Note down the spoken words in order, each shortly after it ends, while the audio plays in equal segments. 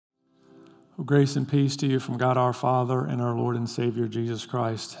Grace and peace to you from God our Father and our Lord and Savior Jesus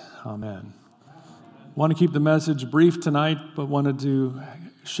Christ. Amen. Want to keep the message brief tonight, but wanted to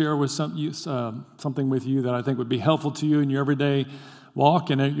share with something with you that I think would be helpful to you in your everyday walk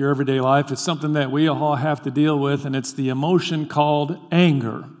and in your everyday life. It's something that we all have to deal with, and it's the emotion called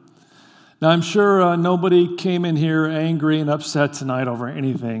anger. Now, I'm sure nobody came in here angry and upset tonight over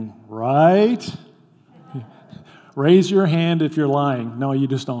anything, right? Raise your hand if you're lying. No, you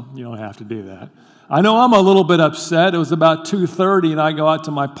don't have to do that. I know I'm a little bit upset. It was about 2:30 and I go out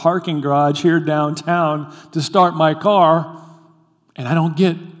to my parking garage here downtown to start my car and I don't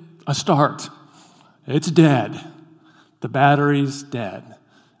get a start. It's dead. The battery's dead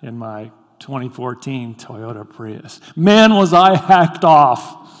in my 2014 Toyota Prius. Man, was I hacked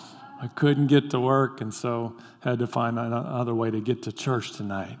off. I couldn't get to work and so had to find another way to get to church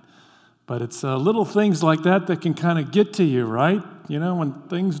tonight. But it's little things like that that can kind of get to you, right? You know, when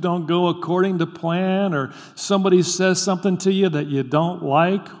things don't go according to plan or somebody says something to you that you don't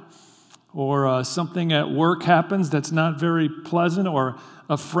like or something at work happens that's not very pleasant or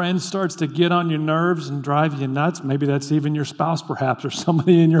a friend starts to get on your nerves and drive you nuts. Maybe that's even your spouse perhaps or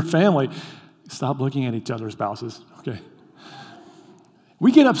somebody in your family. Stop looking at each other's spouses, okay?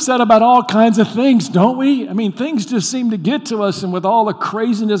 We get upset about all kinds of things, don't we? I mean, things just seem to get to us, and with all the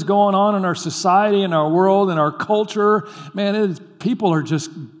craziness going on in our society and our world and our culture, man, people are just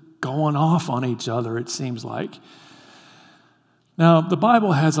going off on each other, it seems like. Now, the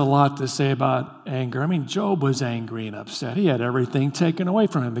Bible has a lot to say about anger. I mean, Job was angry and upset. He had everything taken away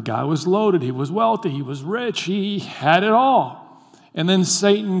from him. The guy was loaded. He was wealthy. He was rich. He had it all. And then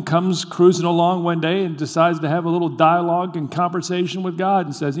Satan comes cruising along one day and decides to have a little dialogue and conversation with God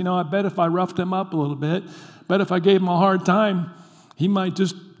and says, I bet if I roughed him up a little bit, bet if I gave him a hard time, he might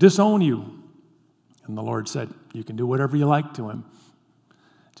just disown you. And the Lord said, you can do whatever you like to him.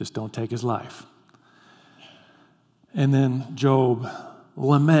 Just don't take his life. And then Job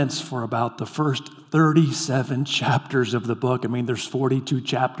laments for about the first 37 chapters of the book. I mean, there's 42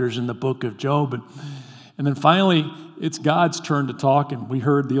 chapters in the book of Job. And then finally, it's God's turn to talk, and we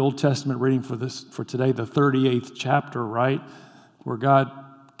heard the Old Testament reading for today, the 38th chapter, right? Where God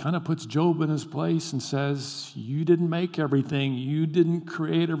kind of puts Job in his place and says, you didn't make everything. You didn't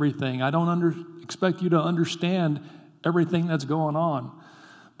create everything. I don't expect you to understand everything that's going on.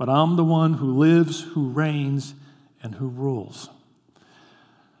 But I'm the one who lives, who reigns, and who rules.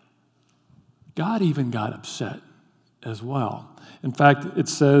 God even got upset as well. In fact, it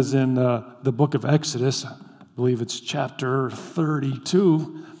says in the book of Exodus, I believe it's chapter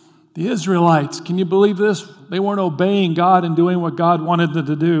 32, the Israelites, can you believe this? They weren't obeying God and doing what God wanted them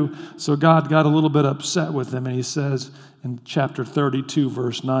to do, so God got a little bit upset with them, and he says in chapter 32,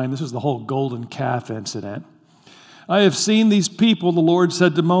 verse 9, this is the whole golden calf incident. I have seen these people, the Lord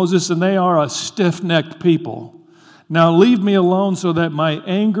said to Moses, and they are a stiff-necked people. Now leave me alone so that my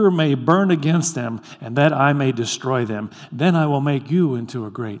anger may burn against them and that I may destroy them. Then I will make you into a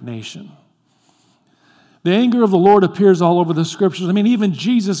great nation. The anger of the Lord appears all over the scriptures. I mean, even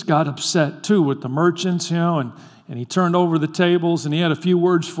Jesus got upset too with the merchants, and he turned over the tables and he had a few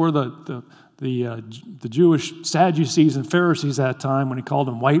words for the Jewish Sadducees and Pharisees that time when he called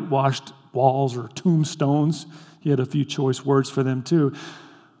them whitewashed walls or tombstones. He had a few choice words for them too.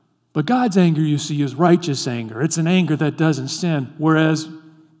 But God's anger, you see, is righteous anger. It's an anger that doesn't sin. Whereas,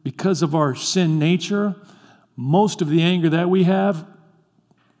 because of our sin nature, most of the anger that we have,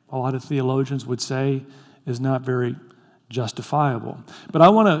 a lot of theologians would say, is not very justifiable. But I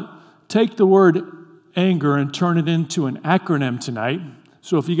want to take the word anger and turn it into an acronym tonight.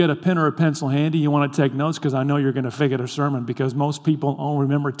 So if you get a pen or a pencil handy, you want to take notes, because I know you're going to forget a sermon, because most people only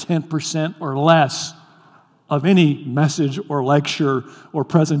remember 10% or less of any message or lecture or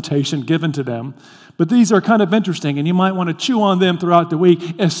presentation given to them. But these are kind of interesting, and you might want to chew on them throughout the week,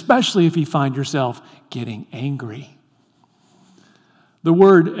 especially if you find yourself getting angry. The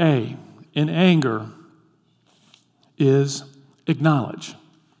word A in anger is acknowledge.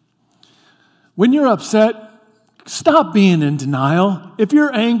 When you're upset, stop being in denial. If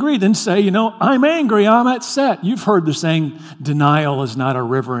you're angry, then say, I'm angry, I'm upset. You've heard the saying, denial is not a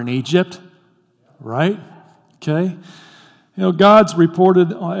river in Egypt, right? Okay? God's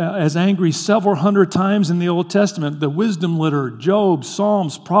reported as angry several hundred times in the Old Testament. The wisdom literature, Job,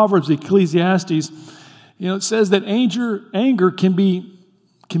 Psalms, Proverbs, Ecclesiastes, it says that anger can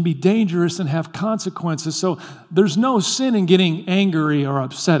be dangerous and have consequences. So there's no sin in getting angry or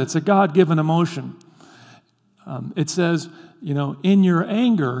upset. It's a God-given emotion. It says, in your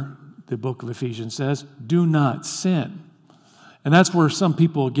anger, the book of Ephesians says, do not sin. And that's where some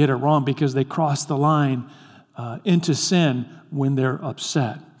people get it wrong, because they cross the line into sin when they're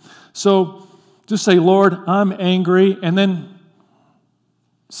upset. So just say, Lord, I'm angry, and then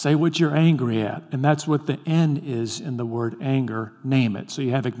say what you're angry at. And that's what the N is in the word anger. Name it. So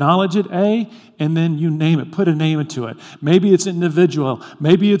you have acknowledge it, A, and then you name it. Put a name into it. Maybe it's an individual.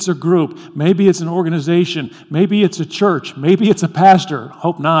 Maybe it's a group. Maybe it's an organization. Maybe it's a church. Maybe it's a pastor.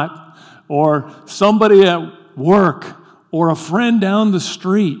 Hope not. Or somebody at work, or a friend down the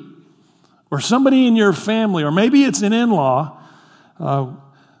street, or somebody in your family, or maybe it's an in-law.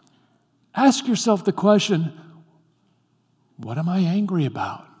 Ask yourself the question, what am I angry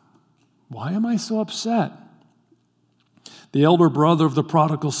about? Why am I so upset? The elder brother of the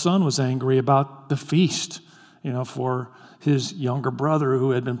prodigal son was angry about the feast, for his younger brother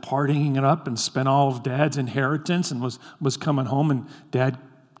who had been partying it up and spent all of Dad's inheritance and was coming home, and Dad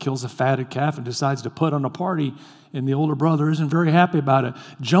kills a fatted calf and decides to put on a party, and the older brother isn't very happy about it.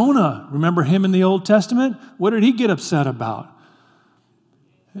 Jonah, remember him in the Old Testament? What did he get upset about?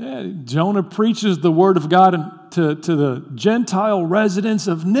 Yeah, Jonah preaches the word of God to the Gentile residents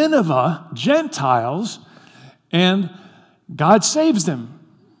of Nineveh, Gentiles, and God saves them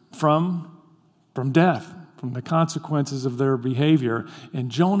from death, from the consequences of their behavior.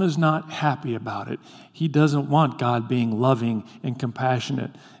 And Jonah's not happy about it. He doesn't want God being loving and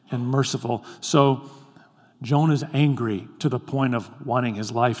compassionate and merciful. So Jonah's angry to the point of wanting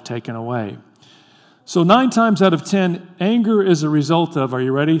his life taken away. So 9 times out of 10, anger is a result of, are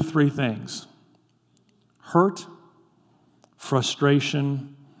you ready? 3 things. Hurt,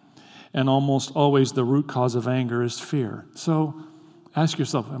 frustration, and almost always the root cause of anger is fear. So ask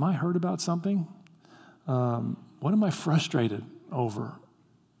yourself, am I hurt about something? What am I frustrated over?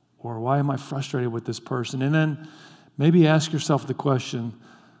 Or why am I frustrated with this person? And then maybe ask yourself the question,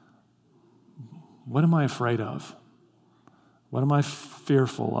 what am I afraid of? What am I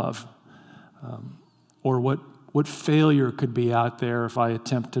fearful of? Or what failure could be out there if I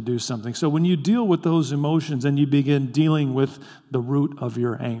attempt to do something. So when you deal with those emotions, then you begin dealing with the root of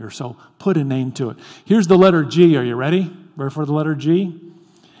your anger. So put a name to it. Here's the letter G. Are you ready? Ready for the letter G?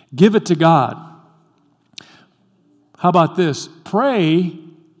 Give it to God. How about this? Pray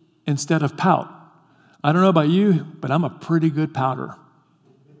instead of pout. I don't know about you, but I'm a pretty good pouter.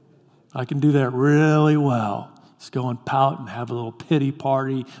 I can do that really well. Just go and pout and have a little pity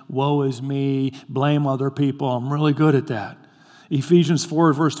party. Woe is me. Blame other people. I'm really good at that. Ephesians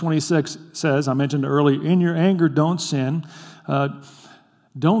 4, verse 26 says, I mentioned earlier, in your anger, don't sin.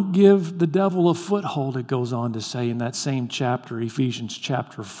 Don't give the devil a foothold, it goes on to say in that same chapter, Ephesians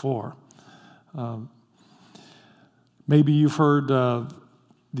chapter 4. Maybe you've heard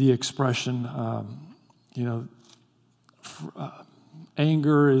the expression,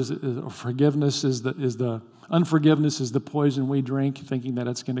 anger or forgiveness unforgiveness is the poison we drink, thinking that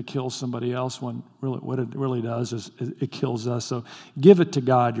it's going to kill somebody else, when really what it really does is it kills us. So give it to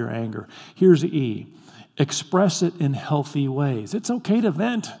God, your anger. Here's E. Express it in healthy ways. It's okay to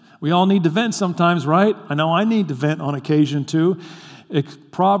vent. We all need to vent sometimes, right? I know I need to vent on occasion too.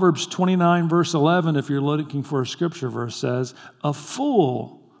 Proverbs 29, verse 11, if you're looking for a scripture verse, says, a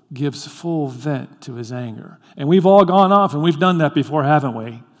fool gives full vent to his anger. And we've all gone off, and we've done that before, haven't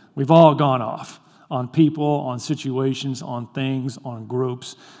we? We've all gone off on people, on situations, on things, on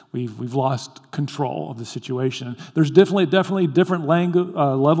groups. We've lost control of the situation. There's definitely different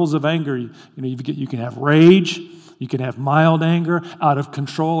levels of anger. You can have rage, you can have mild anger, out of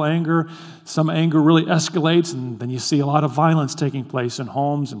control anger. Some anger really escalates, and then you see a lot of violence taking place in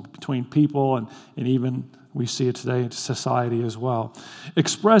homes and between people, and even we see it today in society as well.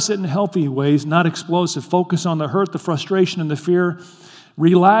 Express it in healthy ways, not explosive. Focus on the hurt, the frustration, and the fear.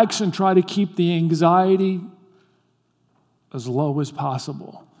 Relax and try to keep the anxiety as low as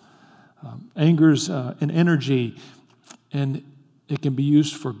possible. Anger's an energy, and it can be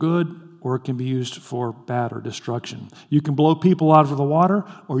used for good, or it can be used for bad or destruction. You can blow people out of the water,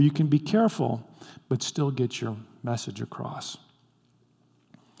 or you can be careful, but still get your message across.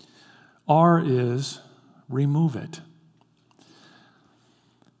 R is remove it.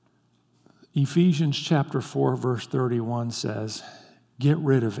 Ephesians chapter 4, verse 31 says, get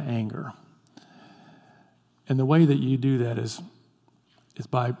rid of anger. And the way that you do that is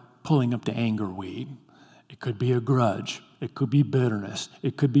by pulling up the anger weed. It could be a grudge. It could be bitterness.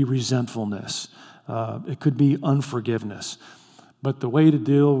 It could be resentfulness. It could be unforgiveness. But the way to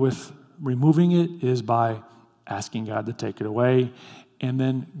deal with removing it is by asking God to take it away and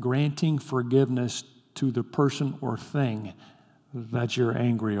then granting forgiveness to the person or thing that you're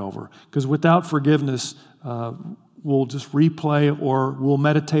angry over. Because without forgiveness, we'll just replay or we'll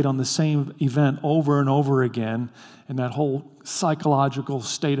meditate on the same event over and over again, and that whole psychological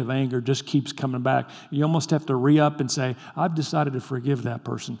state of anger just keeps coming back. You almost have to re-up and say, I've decided to forgive that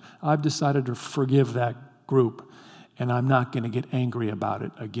person. I've decided to forgive that group, and I'm not going to get angry about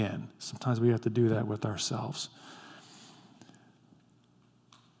it again. Sometimes we have to do that with ourselves.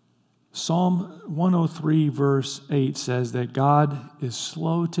 Psalm 103 verse 8 says that God is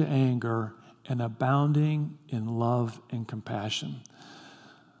slow to anger and abounding in love and compassion.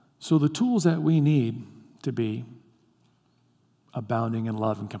 So the tools that we need to be abounding in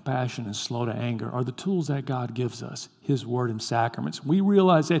love and compassion and slow to anger are the tools that God gives us, His Word and sacraments. We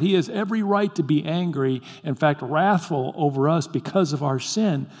realize that He has every right to be angry, in fact, wrathful over us because of our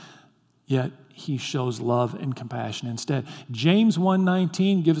sin, yet He shows love and compassion instead. James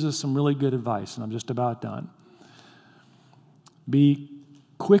 1:19 gives us some really good advice, and I'm just about done. Be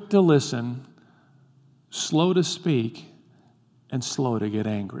quick to listen, slow to speak, and slow to get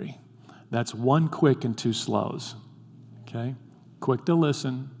angry. That's one quick and two slows, okay? Quick to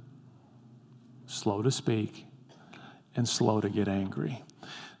listen, slow to speak, and slow to get angry.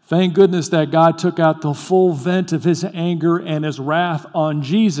 Thank goodness that God took out the full vent of His anger and His wrath on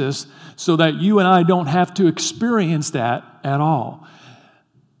Jesus so that you and I don't have to experience that at all.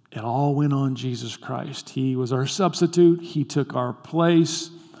 It all went on Jesus Christ. He was our substitute. He took our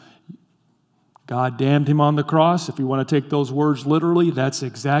place. God damned Him on the cross. If you want to take those words literally, that's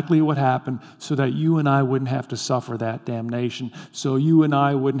exactly what happened, so that you and I wouldn't have to suffer that damnation, so you and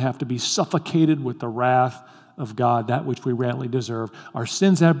I wouldn't have to be suffocated with the wrath of God, that which we rightly deserve. Our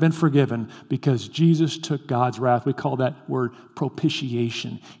sins have been forgiven because Jesus took God's wrath. We call that word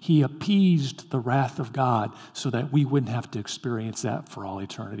propitiation. He appeased the wrath of God so that we wouldn't have to experience that for all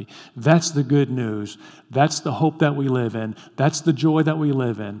eternity. That's the good news. That's the hope that we live in. That's the joy that we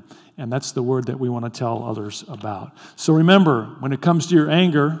live in. And that's the word that we want to tell others about. So remember, when it comes to your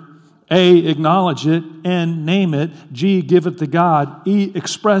anger, A, acknowledge it. N, name it. G, give it to God. E,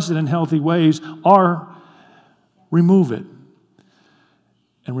 express it in healthy ways. R, remove it.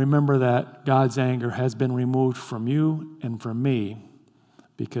 And remember that God's anger has been removed from you and from me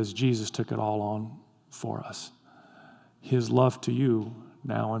because Jesus took it all on for us. His love to you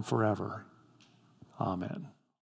now and forever. Amen.